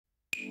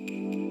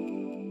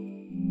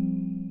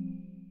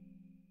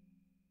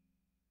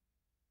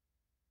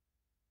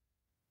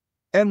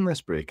In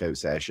this breakout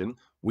session,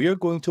 we are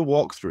going to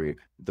walk through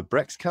the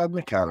BricsCAD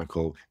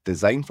Mechanical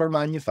Design for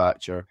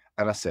Manufacture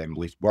and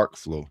Assembly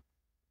workflow.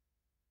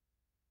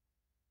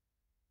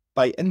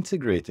 By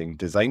integrating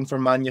Design for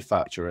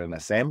Manufacture and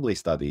Assembly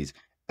studies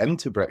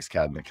into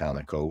BricsCAD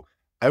Mechanical,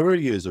 our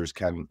users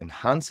can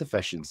enhance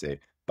efficiency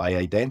by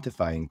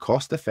identifying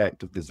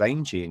cost-effective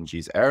design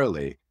changes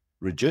early,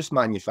 reduce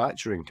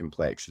manufacturing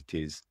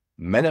complexities,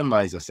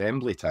 minimize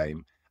assembly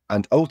time,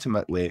 and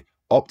ultimately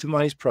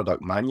optimize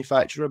product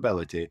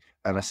manufacturability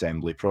and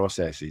assembly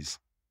processes.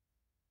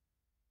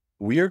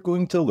 We are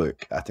going to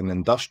look at an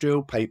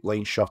industrial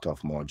pipeline shutoff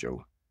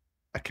module,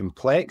 a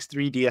complex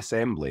 3D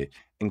assembly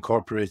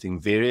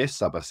incorporating various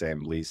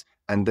sub-assemblies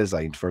and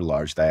designed for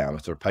large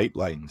diameter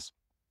pipelines.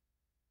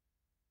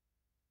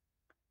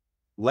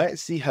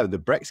 Let's see how the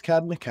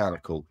BricsCAD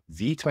Mechanical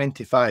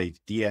V25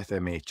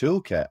 DfMA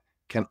toolkit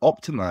can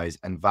optimize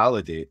and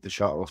validate the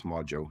shutoff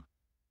module.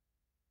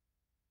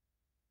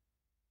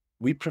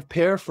 We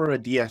prepare for a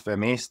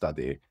DfMA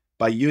study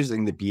by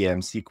using the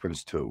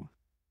BMSEQUENCE tool.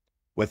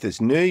 With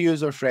its new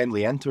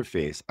user-friendly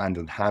interface and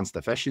enhanced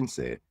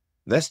efficiency,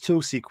 this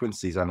tool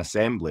sequences an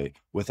assembly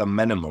with a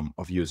minimum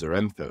of user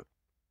input.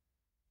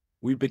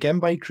 We begin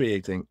by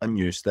creating a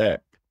new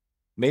step,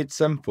 made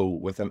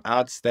simple with an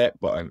Add Step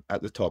button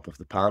at the top of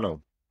the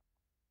panel.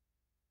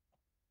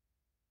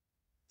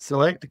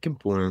 Select the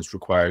components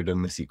required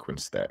in the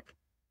sequence step.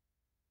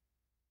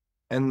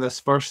 In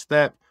this first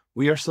step,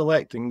 we are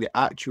selecting the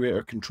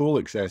Actuator Control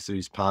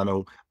Accessories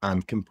panel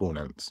and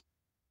components.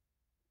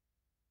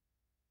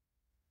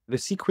 The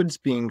sequence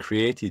being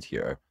created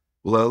here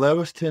will allow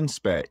us to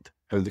inspect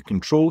how the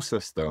control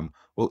system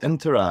will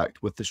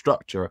interact with the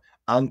structure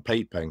and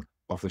piping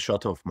of the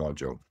shutoff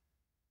module.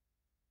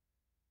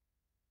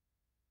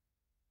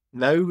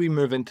 Now we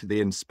move into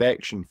the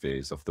inspection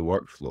phase of the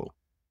workflow.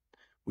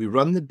 We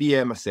run the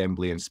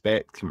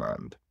BMASSEMBLYINSPECT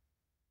command.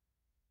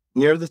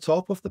 Near the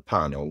top of the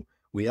panel,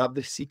 we have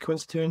the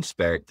Sequence to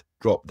Inspect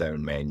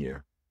drop-down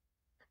menu.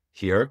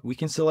 Here, we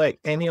can select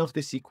any of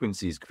the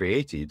sequences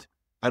created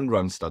and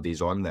run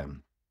studies on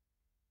them.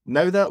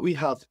 Now that we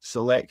have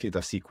selected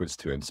a sequence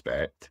to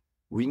inspect,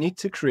 we need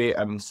to create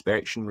an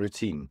inspection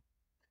routine.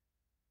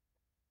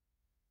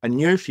 A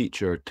new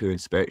feature to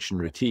inspection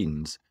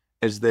routines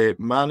is the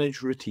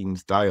Manage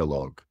Routines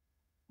dialog.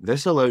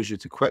 This allows you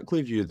to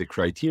quickly view the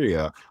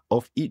criteria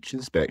of each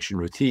inspection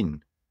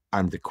routine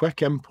and the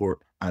quick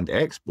import and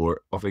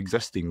export of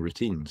existing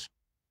routines.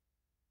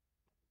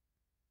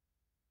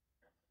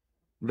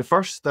 The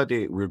first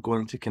study we're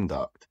going to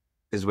conduct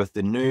is with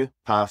the new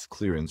Path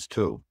Clearance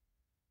tool.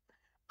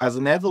 As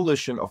an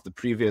evolution of the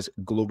previous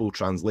global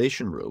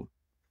translation rule,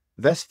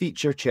 this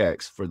feature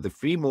checks for the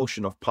free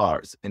motion of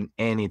parts in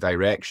any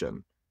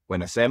direction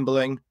when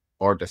assembling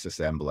or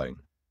disassembling.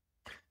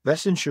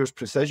 This ensures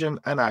precision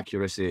and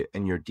accuracy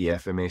in your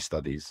DfMA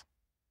studies.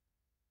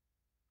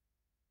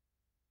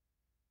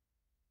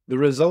 The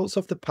results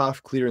of the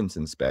path clearance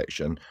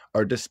inspection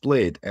are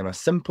displayed in a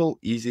simple,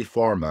 easy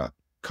format,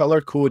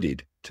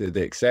 color-coded to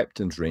the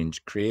acceptance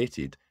range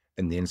created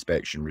in the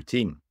inspection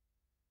routine.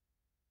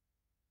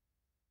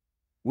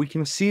 We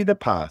can see the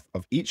path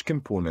of each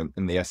component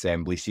in the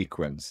assembly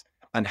sequence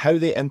and how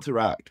they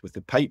interact with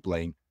the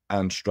pipeline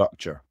and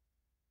structure.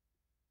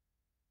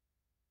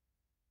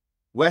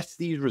 With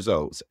these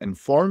results,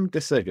 informed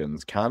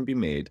decisions can be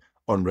made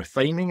on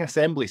refining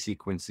assembly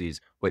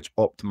sequences which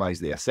optimize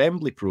the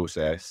assembly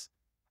process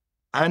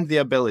and the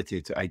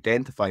ability to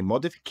identify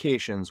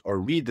modifications or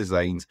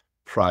redesigns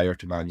prior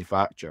to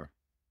manufacture.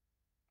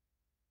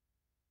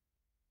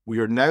 We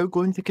are now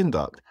going to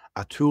conduct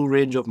a tool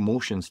range of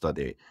motion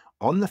study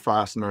on the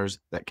fasteners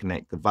that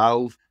connect the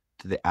valve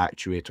to the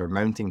actuator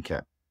mounting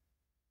kit.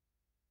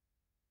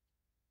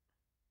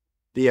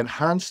 The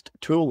enhanced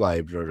tool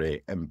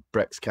library in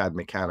BricsCAD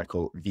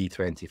Mechanical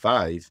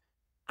V25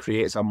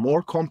 creates a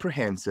more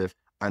comprehensive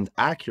and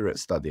accurate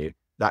study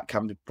that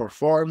can be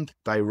performed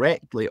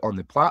directly on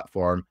the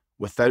platform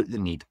without the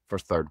need for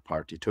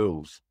third-party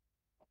tools.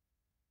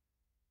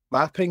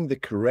 Mapping the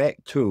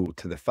correct tool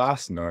to the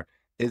fastener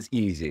is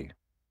easy.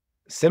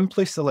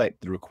 Simply select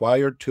the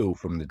required tool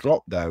from the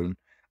drop-down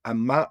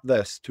and map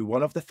this to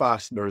one of the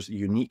fastener's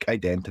unique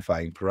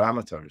identifying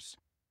parameters.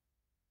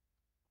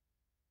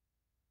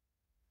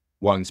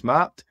 Once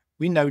mapped,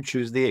 we now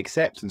choose the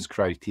acceptance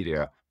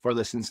criteria for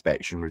this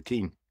inspection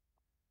routine.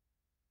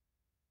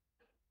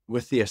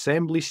 With the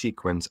assembly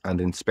sequence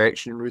and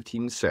inspection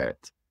routine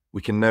set,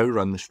 we can now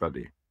run the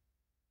study.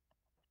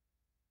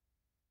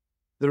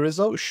 The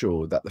results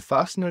show that the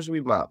fasteners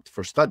we mapped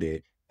for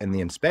study in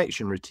the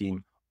inspection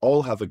routine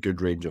all have a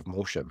good range of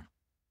motion.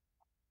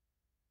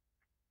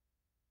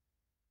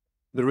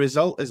 The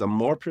result is a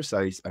more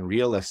precise and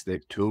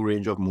realistic tool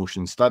range of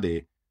motion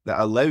study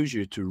that allows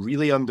you to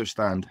really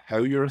understand how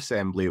your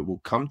assembly will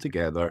come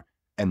together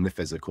in the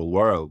physical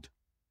world.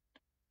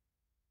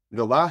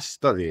 The last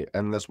study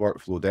in this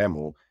workflow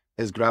demo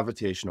is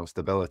gravitational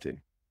stability.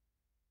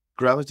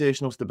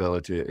 Gravitational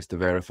stability is to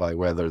verify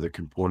whether the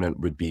component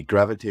would be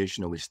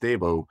gravitationally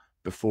stable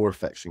before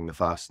fixing the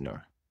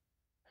fastener.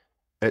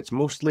 It's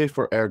mostly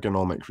for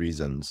ergonomic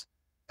reasons.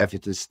 If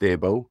it is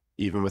stable,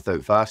 even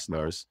without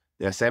fasteners,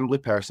 the assembly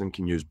person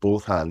can use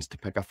both hands to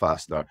pick a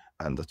fastener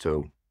and a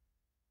tool.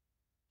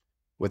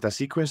 With a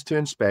sequence to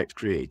inspect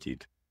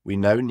created, we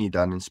now need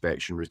an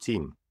inspection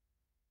routine.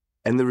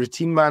 In the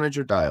Routine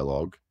Manager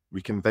dialog,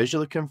 we can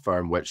visually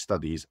confirm which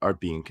studies are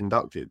being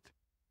conducted.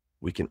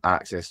 We can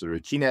access the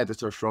routine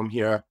editor from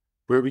here,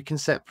 where we can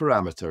set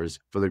parameters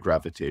for the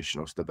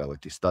gravitational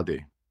stability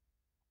study.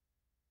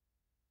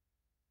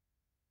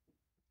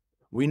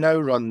 We now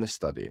run the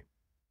study.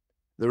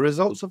 The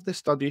results of the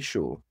study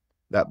show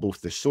that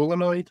both the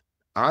solenoid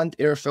and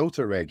air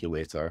filter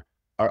regulator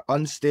are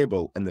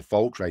unstable in the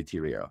fall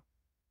criteria.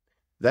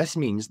 This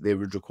means they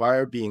would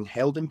require being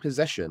held in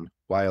position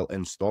while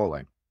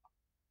installing.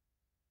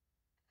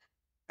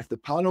 If the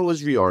panel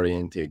is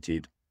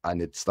reorientated and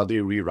the study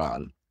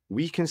reran,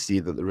 we can see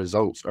that the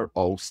results are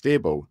all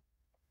stable,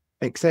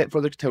 except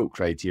for the tilt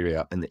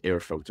criteria in the air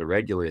filter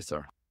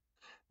regulator.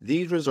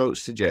 These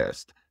results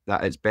suggest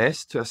that it's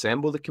best to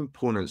assemble the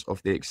components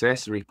of the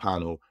accessory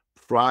panel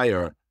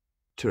prior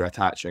to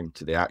attaching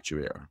to the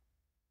actuator.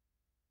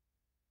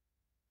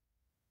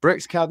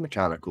 BricsCAD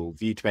Mechanical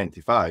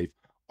V25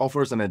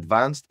 offers an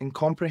advanced and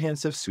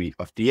comprehensive suite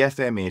of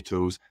DfMA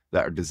tools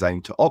that are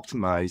designed to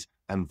optimize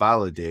and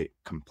validate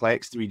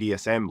complex 3D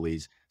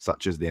assemblies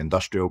such as the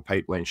industrial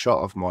pipeline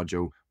shut-off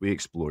module we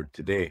explored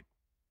today.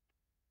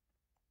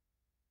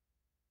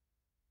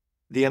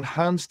 The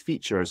enhanced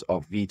features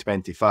of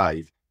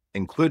V25,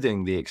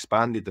 including the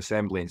expanded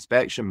assembly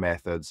inspection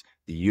methods,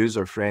 the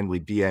user-friendly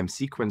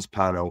BMSEQUENCE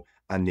panel,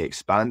 and the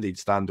expanded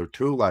standard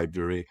tool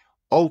library,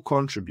 all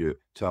contribute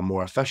to a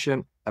more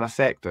efficient and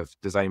effective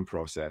design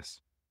process.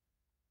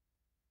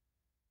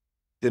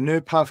 The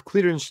new path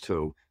clearance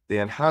tool, the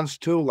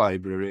enhanced tool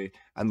library,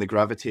 and the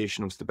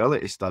gravitational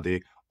stability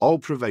study all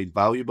provide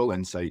valuable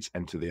insights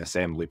into the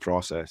assembly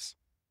process.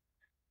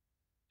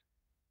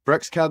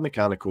 BricsCAD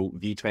Mechanical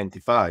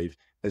V25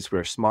 is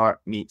where smart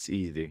meets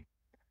easy.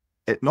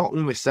 It not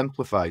only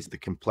simplifies the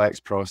complex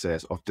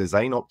process of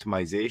design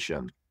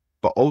optimization,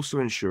 but also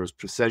ensures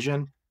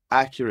precision,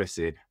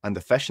 accuracy, and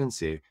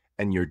efficiency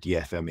in your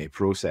DfMA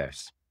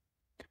process.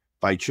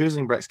 By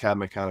choosing BricsCAD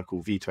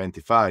Mechanical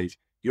V25,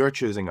 you're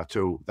choosing a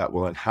tool that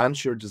will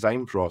enhance your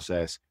design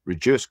process,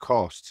 reduce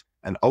costs,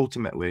 and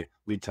ultimately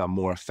lead to a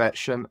more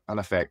efficient and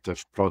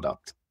effective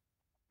product.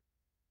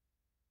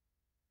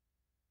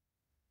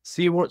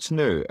 See what's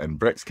new in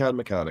BricsCAD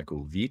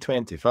Mechanical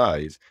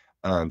V25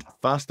 and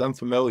fast and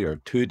familiar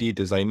 2D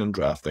design and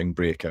drafting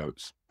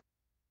breakouts.